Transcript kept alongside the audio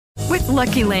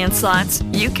Lucky Land Slots,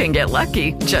 you can get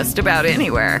lucky just about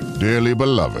anywhere. Dearly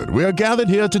beloved, we are gathered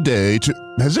here today to...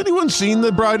 Has anyone seen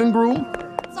the bride and groom?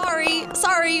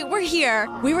 Sorry, we're here.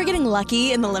 We were getting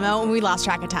lucky in the limo and we lost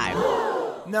track of time.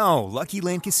 No, Lucky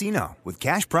Land Casino, with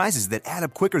cash prizes that add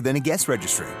up quicker than a guest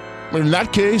registry. In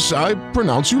that case, I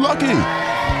pronounce you lucky.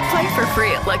 Play for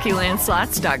free at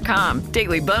LuckyLandSlots.com.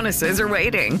 Daily bonuses are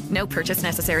waiting. No purchase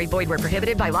necessary. Void where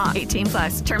prohibited by law.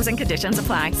 18+. Terms and conditions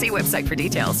apply. See website for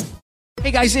details.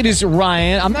 Hey guys, it is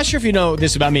Ryan. I'm not sure if you know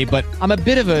this about me, but I'm a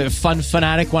bit of a fun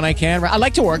fanatic when I can. I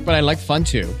like to work, but I like fun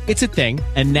too. It's a thing.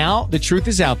 And now the truth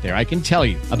is out there. I can tell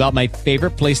you about my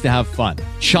favorite place to have fun.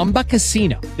 Chumba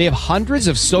Casino. They have hundreds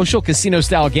of social casino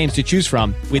style games to choose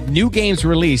from with new games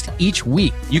released each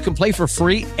week. You can play for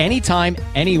free anytime,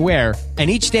 anywhere. And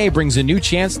each day brings a new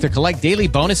chance to collect daily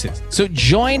bonuses. So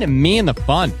join me in the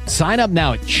fun. Sign up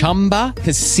now at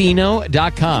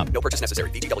ChumbaCasino.com. No purchase necessary.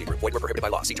 VGW. Void where prohibited by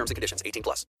law. See terms and conditions.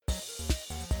 18+.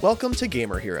 Welcome to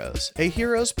Gamer Heroes, a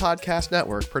Heroes Podcast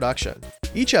Network production.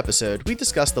 Each episode, we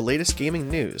discuss the latest gaming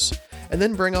news, and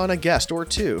then bring on a guest or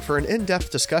two for an in-depth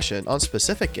discussion on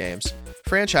specific games,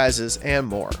 franchises, and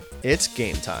more. It's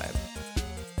game time.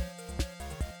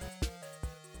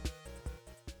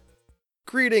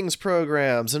 Greetings,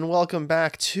 programs, and welcome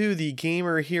back to the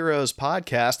Gamer Heroes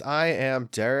podcast. I am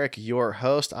Derek, your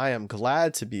host. I am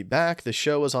glad to be back. The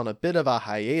show was on a bit of a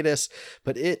hiatus,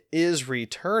 but it is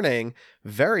returning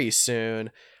very soon.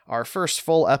 Our first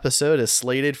full episode is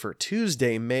slated for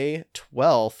Tuesday, May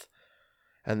 12th,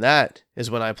 and that is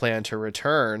when I plan to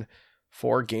return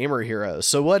for Gamer Heroes.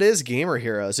 So what is Gamer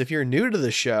Heroes? If you're new to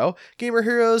the show, Gamer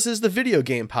Heroes is the video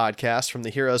game podcast from the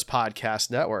Heroes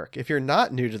Podcast Network. If you're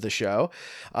not new to the show,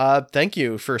 thank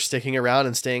you for sticking around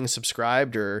and staying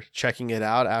subscribed or checking it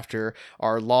out after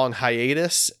our long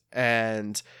hiatus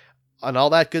and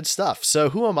all that good stuff. So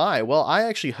who am I? Well, I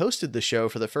actually hosted the show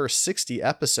for the first 60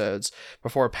 episodes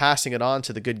before passing it on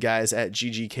to the good guys at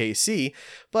GGKC.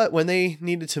 But when they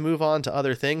needed to move on to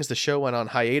other things, the show went on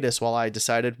hiatus while I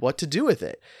decided what to do with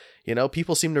it. You know,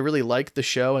 people seem to really like the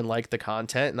show and like the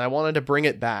content, and I wanted to bring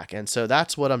it back. And so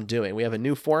that's what I'm doing. We have a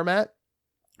new format.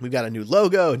 We've got a new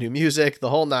logo, new music,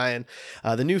 the whole nine.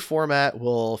 The new format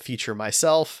will feature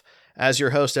myself as your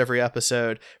host every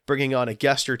episode, bringing on a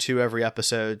guest or two every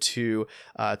episode to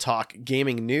talk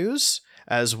gaming news,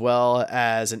 as well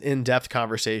as an in-depth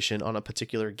conversation on a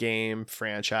particular game,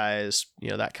 franchise,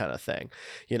 that kind of thing.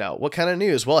 What kind of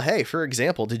news? Well, hey, for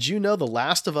example, did you know The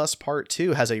Last of Us Part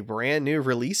 2 has a brand new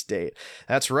release date?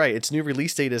 That's right. Its new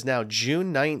release date is now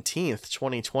June 19th,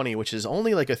 2020, which is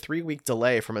only like a 3-week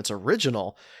delay from its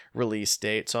original release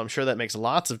date. So I'm sure that makes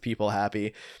lots of people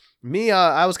happy. Me,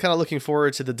 I was kind of looking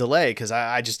forward to the delay because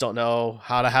I just don't know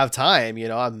how to have time.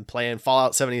 I'm playing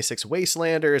Fallout 76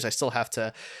 Wastelanders. I still have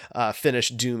to finish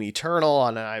Doom Eternal,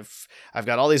 and I've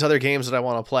got all these other games that I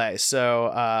want to play. So,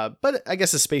 but I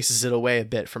guess it spaces it away a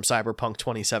bit from Cyberpunk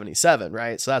 2077,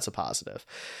 right? So that's a positive.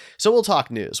 So we'll talk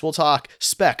news. We'll talk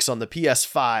specs on the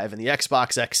PS5 and the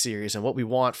Xbox X Series and what we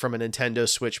want from a Nintendo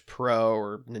Switch Pro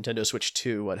or Nintendo Switch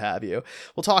 2, what have you.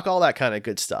 We'll talk all that kind of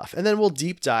good stuff. And then we'll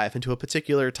deep dive into a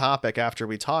particular topic after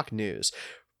we talk news.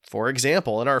 For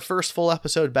example, in our first full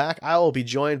episode back, I will be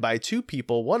joined by two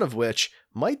people, one of which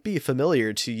might be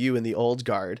familiar to you in the old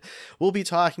guard. We'll be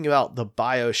talking about the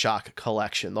BioShock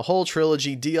collection, the whole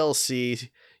trilogy,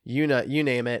 DLC, you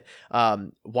name it.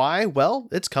 Why? Well,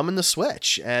 it's coming to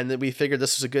Switch, and we figured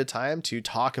this was a good time to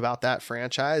talk about that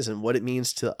franchise and what it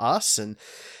means to us and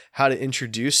how to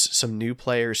introduce some new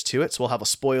players to it. So we'll have a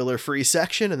spoiler-free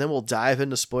section, and then we'll dive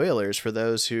into spoilers for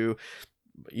those who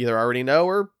either already know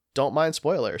or don't mind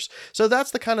spoilers. So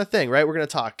that's the kind of thing, right? We're going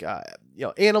to talk,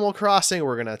 Animal Crossing.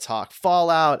 We're going to talk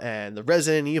Fallout and the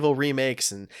Resident Evil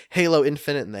remakes and Halo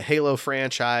Infinite and the Halo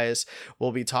franchise.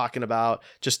 We'll be talking about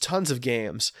just tons of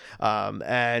games.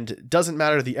 And doesn't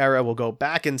matter the era. We'll go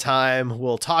back in time.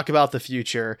 We'll talk about the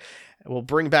future. We'll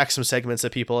bring back some segments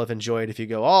that people have enjoyed if you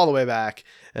go all the way back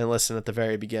and listen at the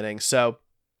very beginning. So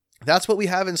that's what we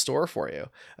have in store for you.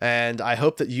 And I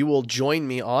hope that you will join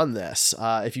me on this.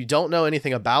 If you don't know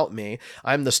anything about me,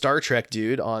 I'm the Star Trek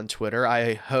dude on Twitter.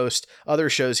 I host other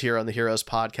shows here on the Heroes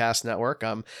Podcast Network.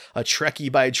 I'm a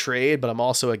Trekkie by trade, but I'm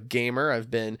also a gamer. I've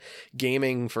been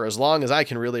gaming for as long as I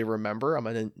can really remember. I'm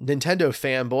a Nintendo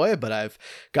fanboy, but I've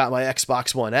got my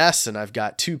Xbox One S and I've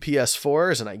got 2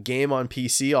 PS4s and I game on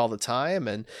PC all the time.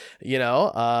 And,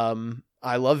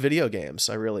 I love video games.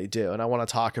 I really do. And I want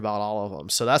to talk about all of them.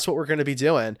 So that's what we're going to be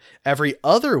doing every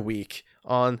other week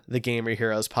on the Gamer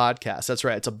Heroes podcast. That's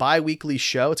right. It's a bi-weekly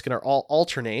show. It's going to all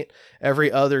alternate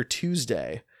every other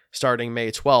Tuesday. starting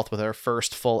May 12th with our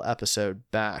first full episode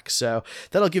back. So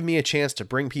that'll give me a chance to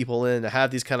bring people in to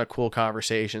have these kind of cool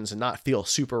conversations and not feel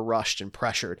super rushed and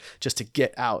pressured just to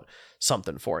get out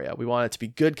something for you. We want it to be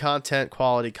good content,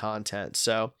 quality content.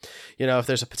 So, if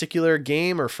there's a particular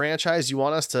game or franchise you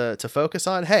want us to focus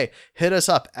on, hey, hit us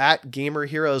up at Gamer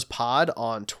Heroes Pod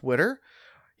on Twitter.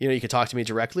 You can talk to me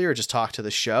directly or just talk to the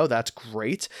show. That's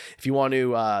great. If you want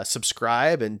to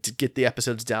subscribe and to get the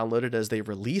episodes downloaded as they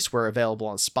release, we're available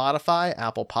on Spotify,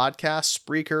 Apple Podcasts,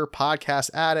 Spreaker,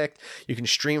 Podcast Addict. You can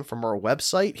stream from our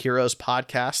website,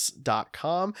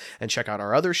 heroespodcasts.com, and check out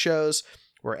our other shows.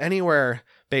 We're anywhere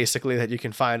basically that you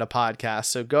can find a podcast.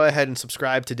 So go ahead and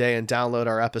subscribe today and download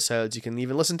our episodes. You can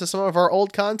even listen to some of our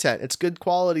old content. It's good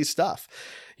quality stuff.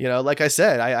 Like I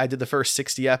said, I did the first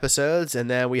 60 episodes,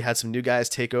 and then we had some new guys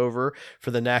take over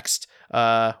for the next,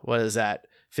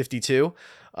 52?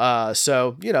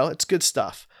 So, it's good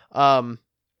stuff.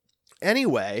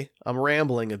 Anyway, I'm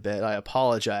rambling a bit. I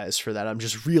apologize for that. I'm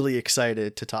just really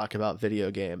excited to talk about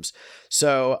video games.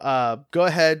 So go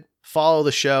ahead, follow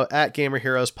the show at Gamer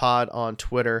Heroes Pod on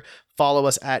Twitter. Follow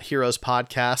us at Heroes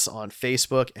Podcasts on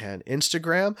Facebook and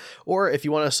Instagram. Or if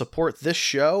you want to support this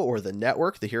show or the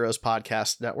network, the Heroes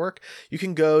Podcast Network, you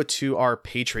can go to our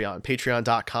Patreon,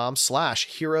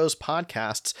 patreon.com/Heroes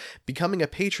Podcasts. Becoming a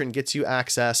patron gets you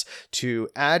access to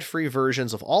ad-free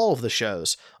versions of all of the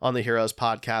shows on the Heroes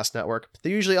Podcast Network. They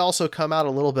usually also come out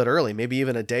a little bit early, maybe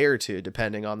even a day or two,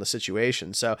 depending on the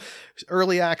situation. So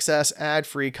early access,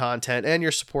 ad-free content, and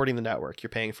you're supporting the network. You're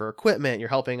paying for equipment. You're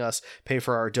helping us pay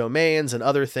for our domain and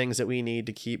other things that we need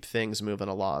to keep things moving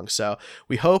along. So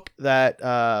we hope that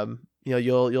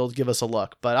you'll give us a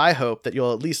look, but I hope that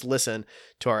you'll at least listen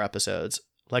to our episodes.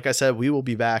 Like I said, we will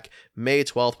be back May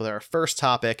 12th with our first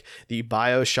topic, the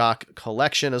BioShock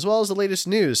collection, as well as the latest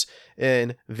news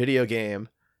in video game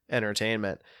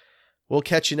entertainment. We'll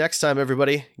catch you next time,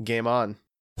 everybody. Game on.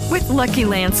 With Lucky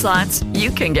Land Slots, you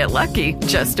can get lucky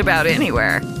just about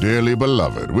anywhere. Dearly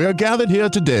beloved, we are gathered here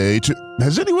today to...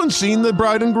 Has anyone seen the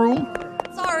bride and groom?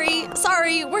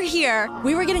 Sorry, we're here.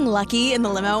 We were getting lucky in the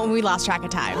limo and we lost track of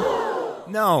time.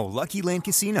 No, Lucky Land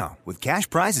Casino, with cash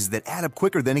prizes that add up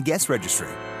quicker than a guest registry.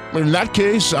 In that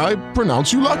case, I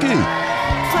pronounce you lucky.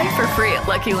 Play for free at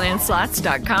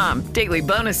LuckyLandSlots.com. Daily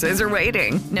bonuses are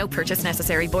waiting. No purchase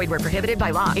necessary. Void where prohibited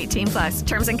by law. 18+.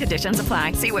 Terms and conditions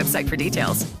apply. See website for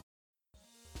details.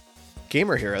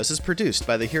 Gamer Heroes is produced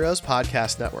by the Heroes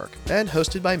Podcast Network and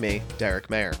hosted by me, Derek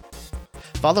Mayer.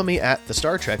 Follow me at The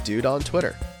Star Trek Dude on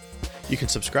Twitter. You can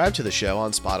subscribe to the show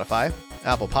on Spotify,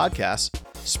 Apple Podcasts,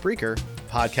 Spreaker,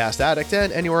 Podcast Addict,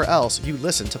 and anywhere else you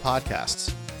listen to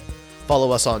podcasts.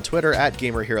 Follow us on Twitter at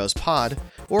Gamer Heroes Pod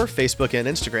or Facebook and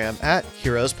Instagram at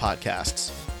Heroes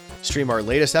Podcasts. Stream our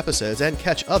latest episodes and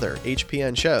catch other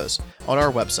HPN shows on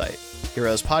our website,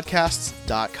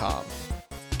 heroespodcasts.com.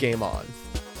 Game on.